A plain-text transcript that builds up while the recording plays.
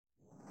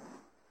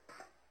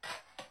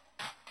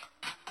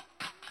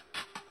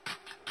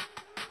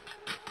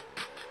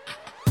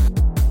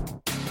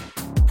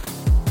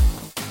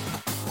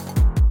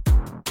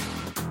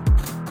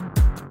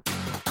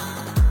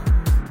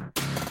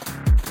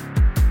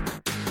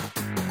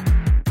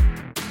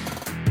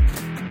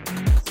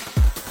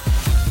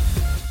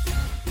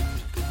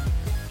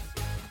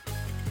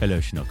Hello,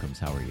 Schnookums.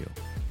 How are you?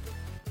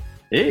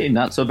 Hey,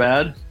 not so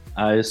bad.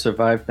 I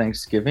survived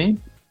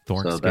Thanksgiving,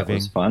 so that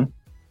was Thanksgiving. fun.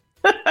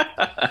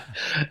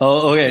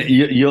 Oh, okay.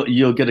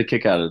 You'll get a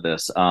kick out of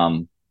this.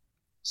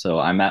 So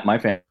I'm at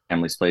my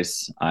family's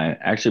place. I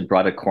actually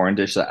brought a corn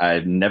dish that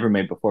I've never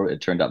made before.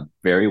 It turned out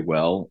very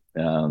well.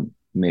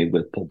 Made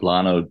with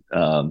poblano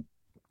Good.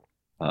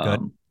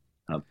 um,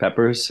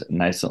 peppers,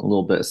 nice a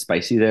little bit of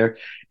spicy there.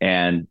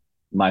 And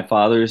my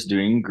father's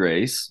doing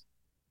grace,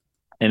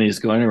 and he's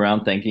going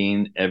around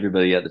thanking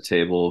everybody at the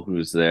table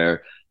who's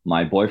there.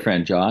 My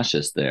boyfriend Josh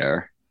is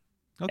there,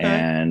 Okay.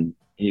 and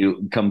he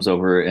comes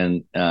over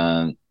and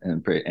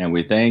pray, and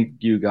we thank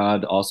you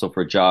God also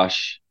for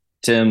Josh,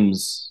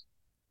 Tim's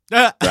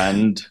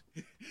friend.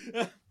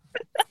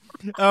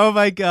 Oh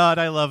my God,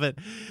 I love it.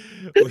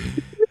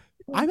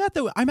 I'm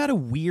at a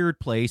weird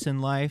place in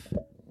life.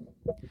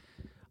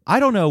 I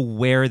don't know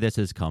where this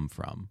has come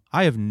from.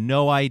 I have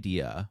no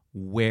idea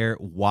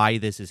why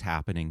this is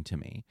happening to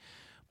me.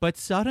 But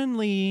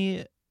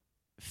suddenly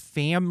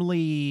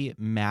family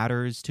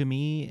matters to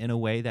me in a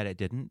way that it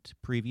didn't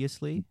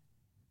previously.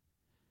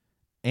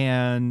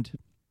 And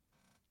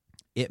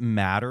it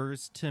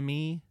matters to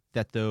me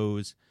that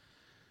those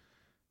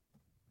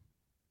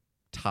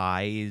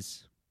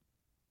ties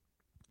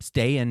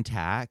stay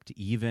intact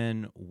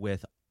even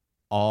with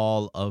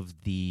all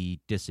of the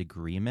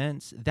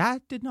disagreements.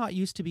 That did not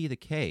used to be the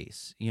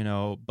case,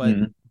 but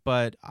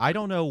Mhm. I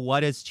don't know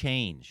what has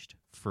changed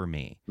for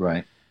me.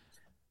 Right.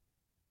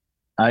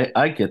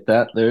 I get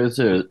that.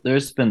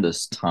 There's been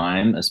this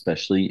time,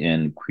 especially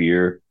in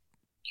queer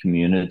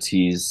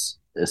communities,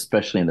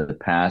 especially in the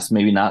past,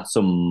 maybe not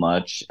so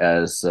much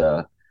as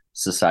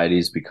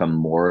societies become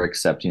more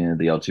accepting of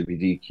the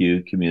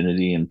LGBTQ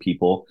community and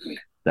people,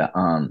 that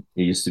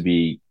it used to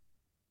be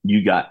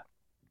you got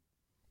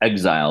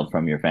exiled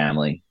from your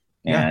family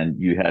Yeah. and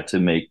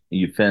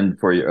you fend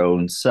for your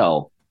own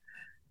self.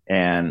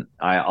 And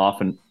I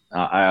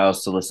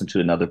also listen to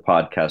another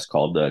podcast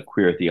called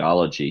Queer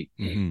Theology,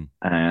 Mm-hmm.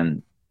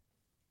 and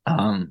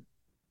um,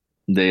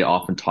 they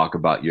often talk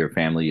about your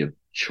family of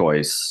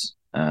choice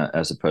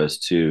as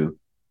opposed to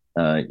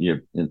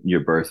your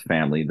birth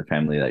family, the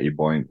family that you're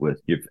born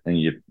with,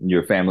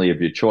 your family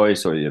of your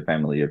choice or your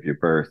family of your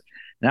birth.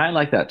 And I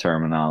like that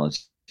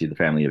terminology, the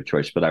family of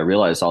choice, but I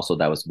realized also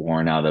that was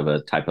born out of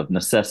a type of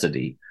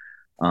necessity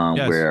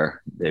Yes.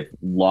 where they've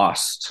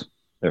lost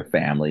their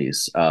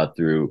families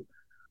through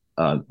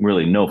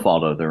really no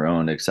fault of their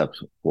own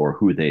except for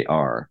who they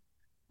are.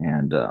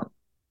 And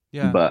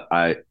Yeah. but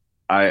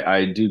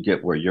I do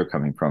get where you're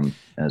coming from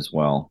as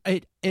well.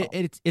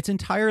 It's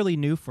entirely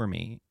new for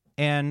me.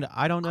 And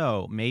I don't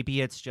know,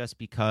 maybe it's just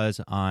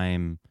because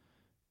I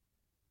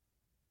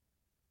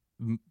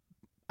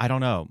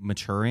don't know,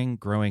 maturing,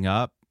 growing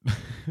up,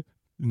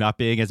 not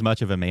being as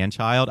much of a man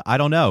child. I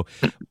don't know.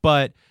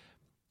 But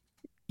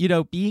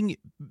being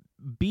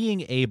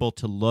able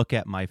to look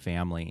at my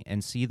family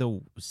and see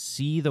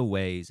the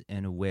ways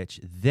in which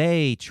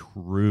they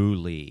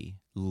truly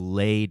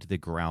laid the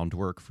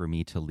groundwork for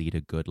me to lead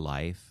a good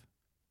life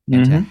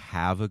and to Mm-hmm.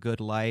 have a good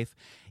life,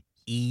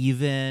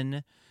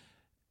 even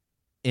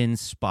in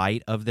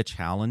spite of the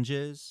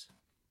challenges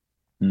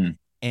Mm.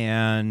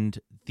 and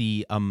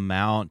the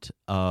amount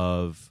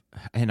of,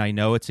 and I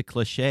know it's a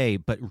cliche,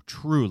 but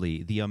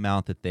truly the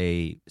amount that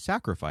they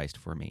sacrificed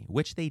for me,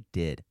 which they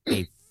did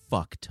a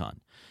fuck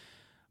ton.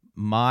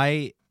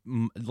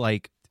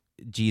 Like,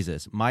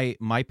 Jesus,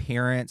 my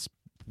parents,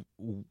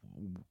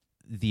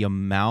 the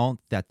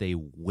amount that they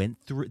went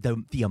through,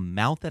 the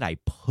amount that I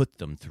put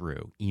them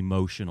through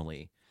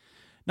emotionally,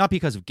 not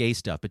because of gay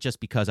stuff, but just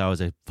because I was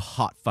a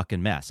hot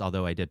fucking mess.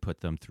 Although I did put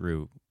them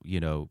through,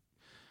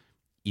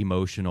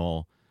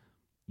 emotional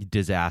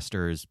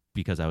disasters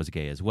because I was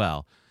gay as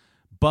well.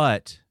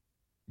 But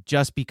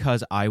just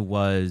because I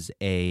was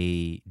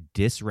a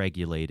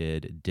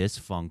dysregulated,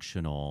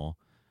 dysfunctional,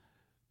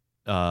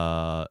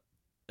 uh,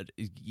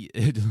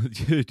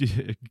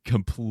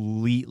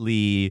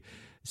 completely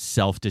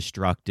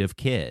self-destructive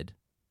kid,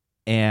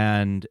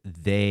 and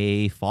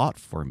they fought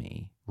for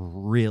me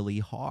really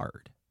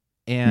hard.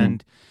 Mm.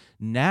 And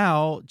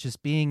now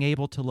just being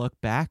able to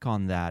look back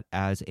on that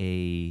as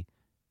a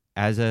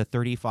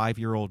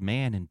 35-year-old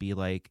man and be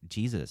like,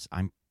 Jesus,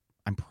 I'm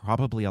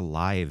probably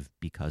alive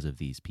because of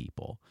these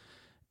people.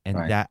 And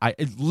Right. that I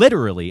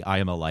literally I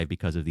am alive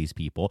because of these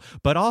people,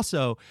 but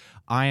also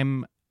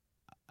I'm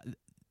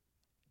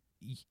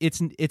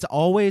it's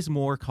always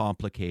more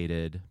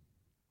complicated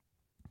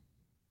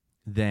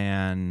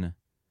than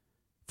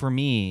for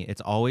me, it's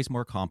always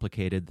more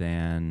complicated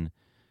than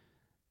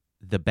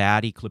the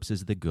bad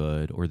eclipses the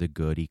good or the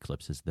good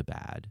eclipses the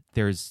bad.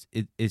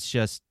 It's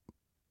just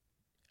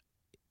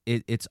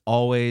it's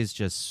always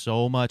just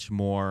so much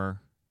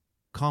more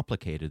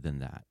complicated than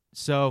that.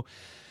 So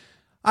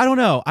I don't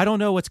know. I don't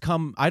know what's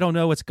come. I don't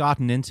know what's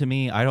gotten into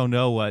me. I don't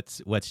know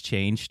what's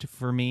changed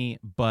for me.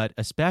 But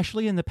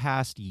especially in the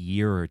past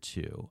year or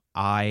two,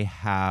 I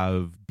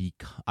have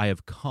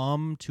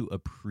come to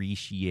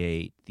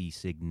appreciate the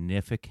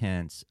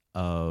significance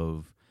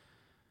of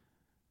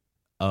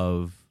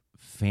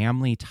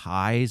family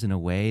ties in a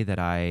way that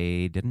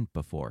I didn't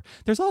before.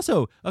 There's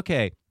also,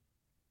 okay,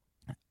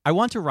 I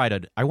want to write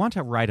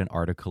an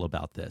article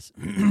about this.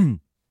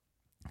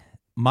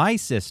 My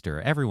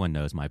sister, everyone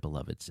knows my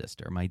beloved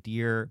sister, my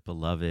dear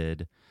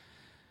beloved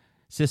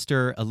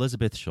sister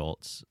Elizabeth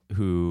Schultz,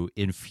 who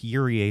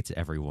infuriates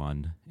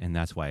everyone, and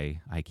that's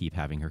why I keep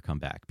having her come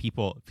back.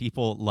 People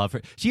love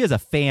her. She is a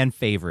fan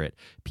favorite.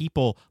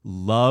 People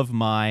love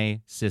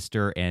my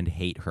sister and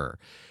hate her.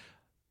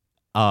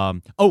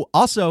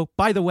 Also,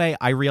 by the way,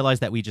 I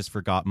realized that we just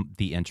forgot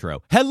the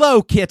intro.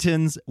 Hello,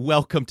 kittens.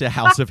 Welcome to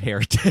House of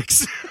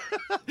Heretics.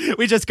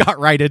 We just got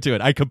right into it.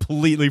 I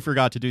completely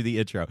forgot to do the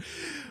intro.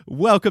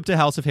 Welcome to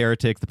House of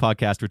Heretics, the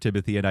podcast where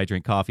Timothy and I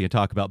drink coffee and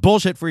talk about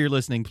bullshit for your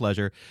listening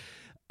pleasure.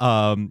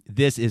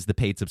 This is the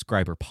paid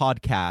subscriber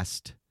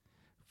podcast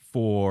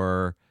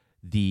for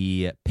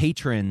the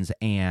patrons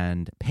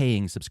and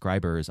paying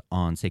subscribers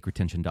on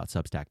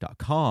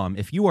sacredtension.substack.com.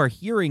 If you are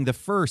hearing the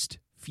first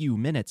few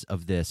minutes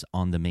of this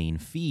on the main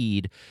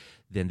feed,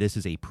 then this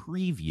is a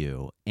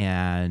preview,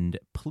 and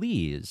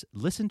please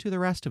listen to the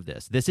rest of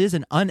this. This is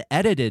an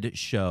unedited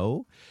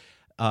show,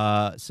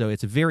 so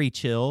it's very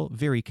chill,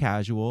 very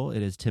casual.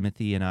 It is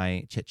Timothy and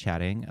I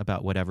chit-chatting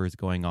about whatever is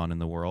going on in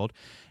the world.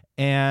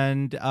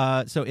 And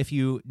so if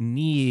you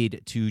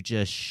need to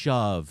just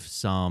shove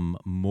some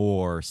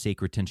more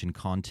Sacred Tension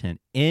content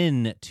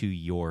into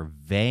your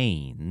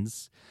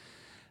veins,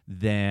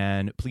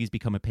 then please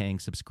become a paying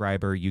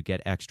subscriber. You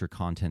get extra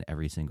content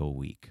every single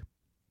week.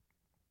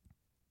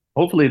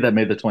 Hopefully that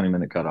made the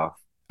 20-minute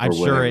cutoff. I'm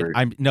sure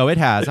it. No, it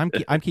has. I'm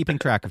keeping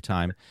track of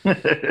time.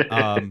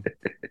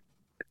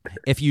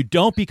 If you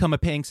don't become a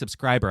paying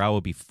subscriber, I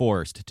will be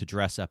forced to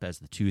dress up as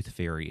the Tooth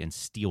Fairy and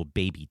steal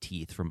baby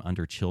teeth from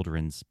under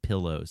children's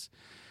pillows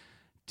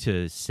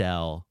to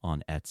sell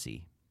on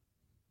Etsy.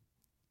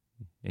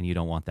 And you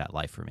don't want that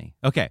life for me.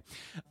 Okay.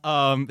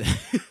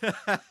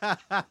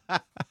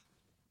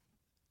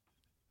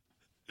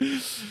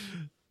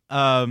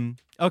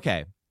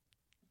 Okay.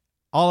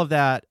 All of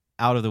that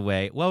out of the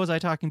way. What was I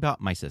talking about?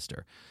 My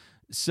sister.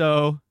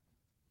 So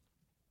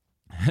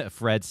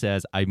Fred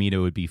says, I mean, it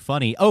would be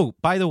funny. Oh,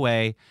 by the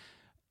way,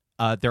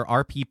 there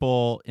are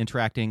people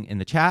interacting in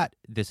the chat.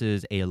 This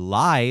is a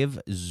live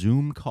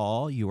Zoom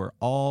call. You are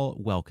all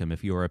welcome.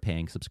 If you are a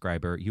paying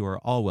subscriber, you are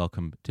all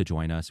welcome to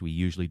join us. We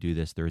usually do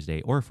this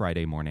Thursday or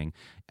Friday morning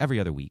every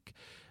other week.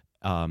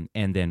 And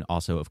then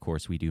also, of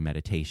course, we do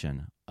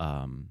meditation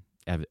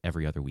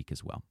every other week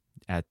as well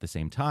at the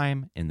same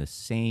time in the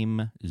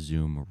same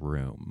Zoom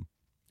room.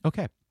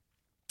 Okay.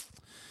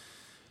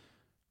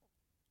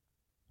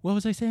 What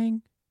was I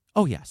saying?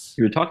 Oh, yes.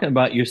 You were talking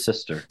about your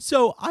sister.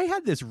 So I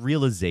had this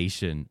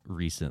realization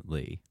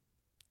recently.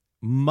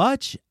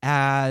 Much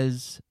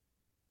as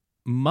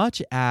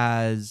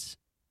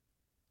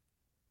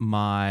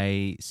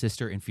my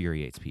sister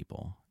infuriates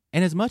people,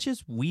 and as much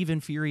as we've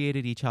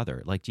infuriated each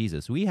other, like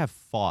Jesus, we have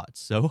fought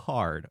so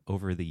hard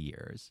over the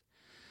years.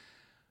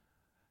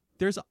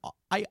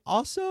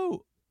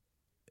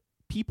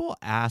 People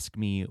ask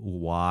me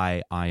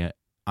why I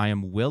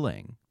am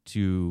willing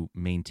to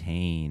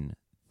maintain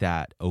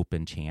that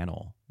open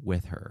channel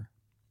with her.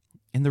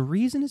 And the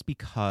reason is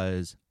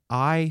because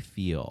I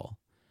feel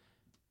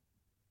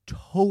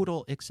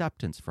total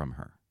acceptance from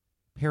her,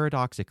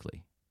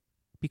 paradoxically.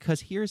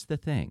 Because here's the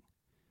thing.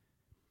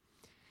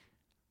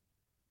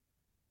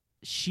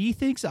 She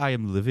thinks I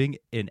am living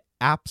in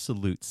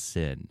absolute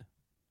sin.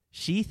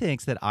 She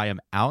thinks that I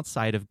am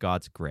outside of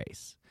God's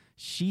grace.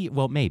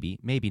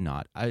 Maybe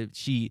not. I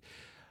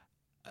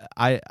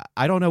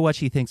don't know what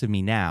she thinks of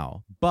me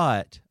now,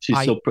 but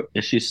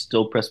is she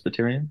still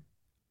Presbyterian?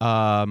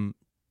 I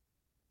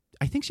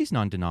think she's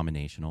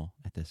non-denominational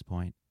at this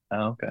point.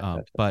 Oh, okay.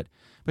 Gotcha. But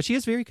she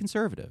is very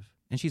conservative,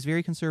 and she's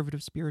very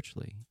conservative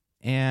spiritually,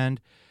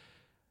 and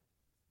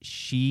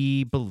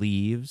she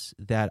believes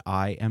that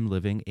I am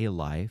living a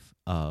life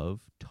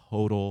of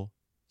total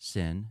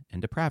sin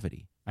and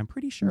depravity. I'm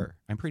pretty sure.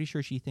 I'm pretty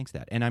sure she thinks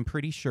that. And I'm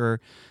pretty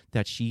sure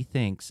that she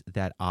thinks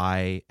that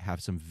I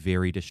have some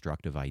very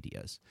destructive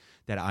ideas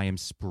that I am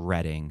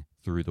spreading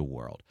through the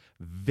world.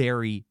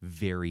 Very,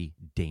 very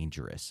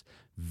dangerous,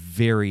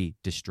 very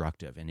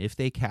destructive. And if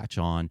they catch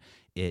on,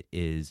 it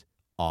is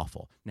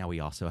awful. Now, we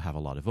also have a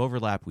lot of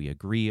overlap. We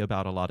agree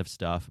about a lot of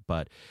stuff.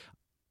 But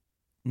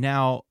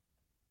now,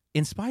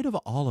 in spite of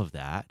all of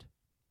that,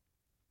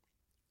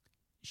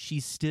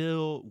 she's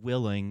still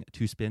willing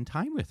to spend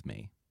time with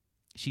me.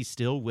 She's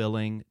still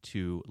willing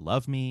to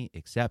love me,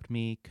 accept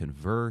me,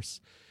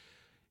 converse,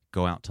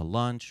 go out to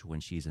lunch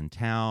when she's in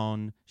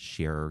town,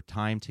 share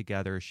time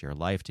together, share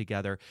life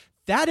together.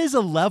 That is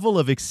a level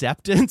of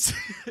acceptance.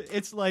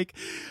 It's like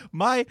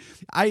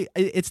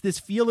it's this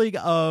feeling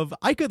of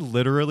I could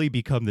literally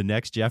become the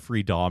next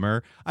Jeffrey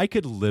Dahmer. I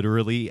could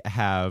literally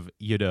have,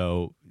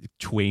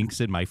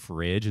 twinks in my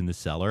fridge in the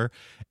cellar,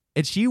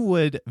 and she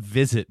would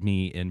visit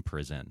me in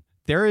prison.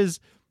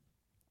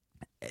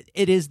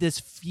 It is this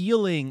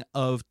feeling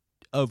of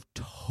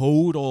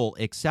total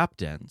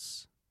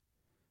acceptance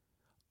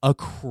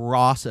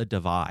across a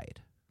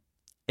divide.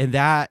 And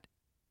that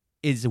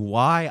is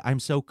why I'm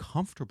so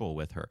comfortable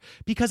with her,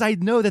 because I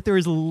know that there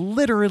is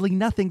literally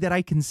nothing that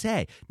I can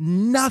say,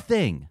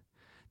 nothing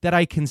that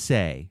I can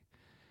say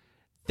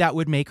that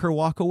would make her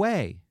walk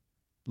away.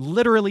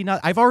 Literally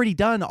not. I've already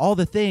done all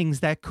the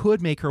things that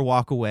could make her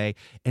walk away,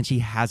 and she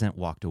hasn't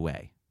walked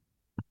away.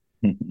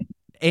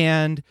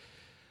 And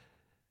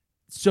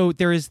so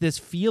there is this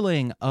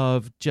feeling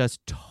of just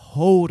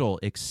total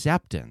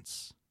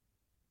acceptance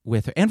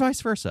with her, and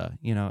vice versa,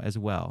 as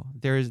well.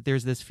 There's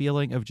this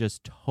feeling of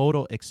just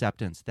total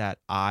acceptance that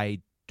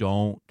I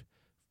don't,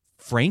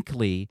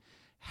 frankly,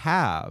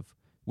 have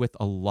with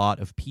a lot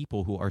of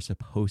people who are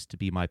supposed to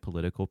be my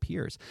political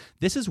peers.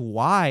 This is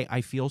why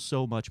I feel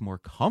so much more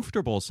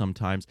comfortable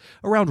sometimes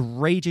around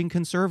raging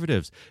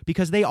conservatives,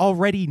 because they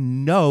already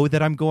know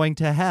that I'm going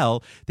to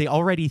hell. They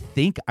already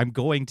think I'm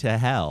going to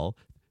hell,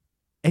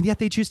 and yet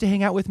they choose to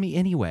hang out with me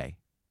anyway.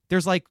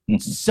 There's like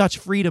such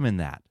freedom in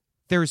that.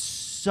 There's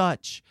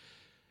such.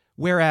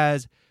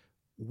 Whereas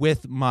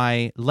with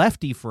my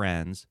lefty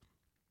friends,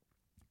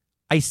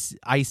 I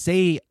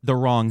say the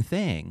wrong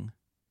thing,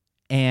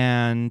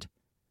 and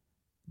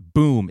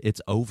boom,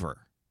 it's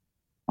over.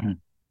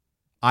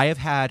 I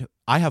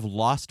have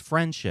lost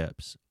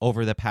friendships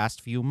over the past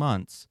few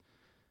months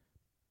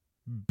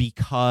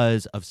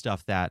because of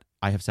stuff that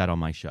I have said on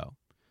my show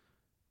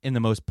in the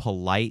most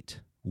polite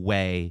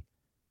way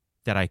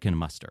that I can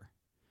muster.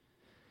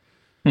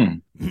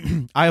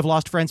 I have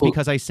lost friends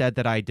because I said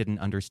that I didn't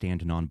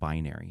understand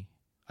non-binary,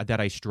 that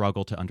I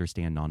struggle to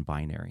understand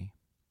non-binary.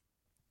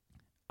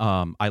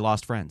 I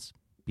lost friends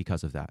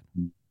because of that.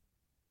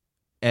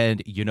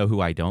 And you know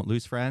who I don't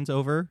lose friends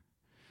over?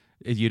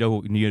 You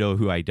know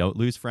who I don't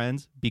lose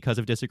friends because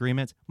of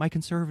disagreements? My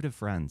conservative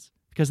friends,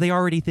 because they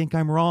already think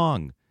I'm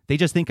wrong. They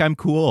just think I'm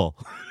cool.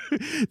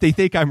 They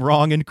think I'm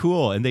wrong and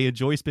cool, and they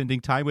enjoy spending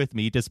time with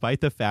me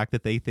despite the fact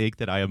that they think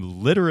that I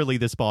am literally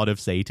the spawn of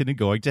Satan and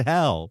going to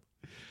hell.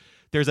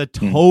 There's a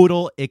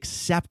total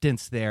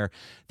acceptance there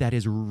that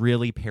is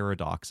really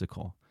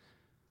paradoxical.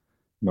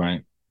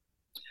 Right.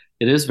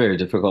 It is very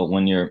difficult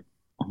when you're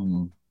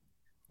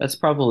that's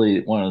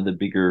probably one of the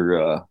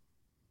bigger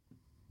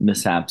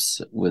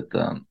mishaps with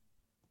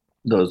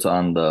those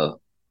on the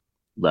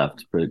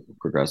left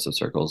progressive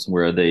circles,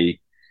 where they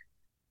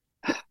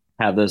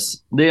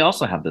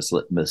also have this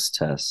litmus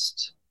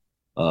test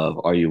of,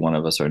 are you one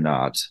of us or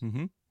not?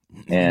 Mm-hmm.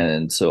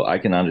 And so I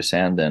can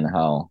understand then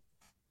how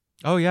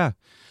Oh yeah,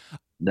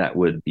 that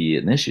would be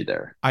an issue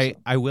there.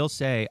 I will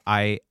say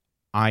I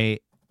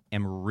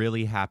am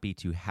really happy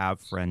to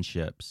have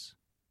friendships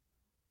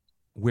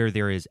where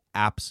there is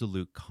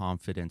absolute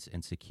confidence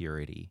and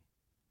security,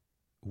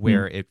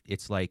 where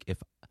it's like,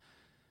 if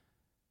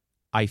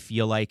I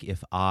feel like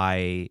if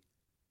I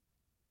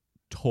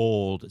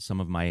told some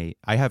of I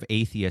have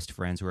atheist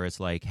friends where it's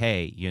like,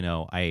 hey,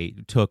 I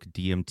took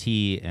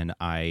DMT and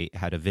I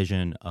had a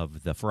vision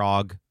of the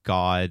frog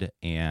god,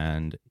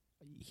 and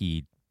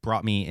he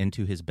brought me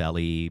into his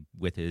belly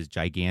with his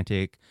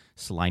gigantic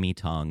slimy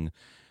tongue,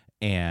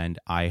 and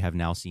I have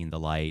now seen the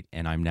light,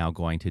 and I'm now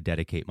going to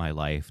dedicate my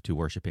life to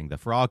worshiping the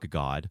frog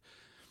god,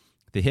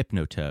 the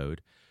hypnotoad.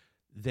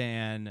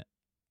 Then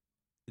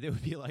they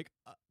would be like,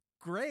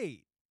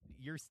 great,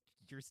 you're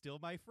still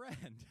my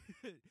friend.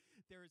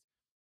 There's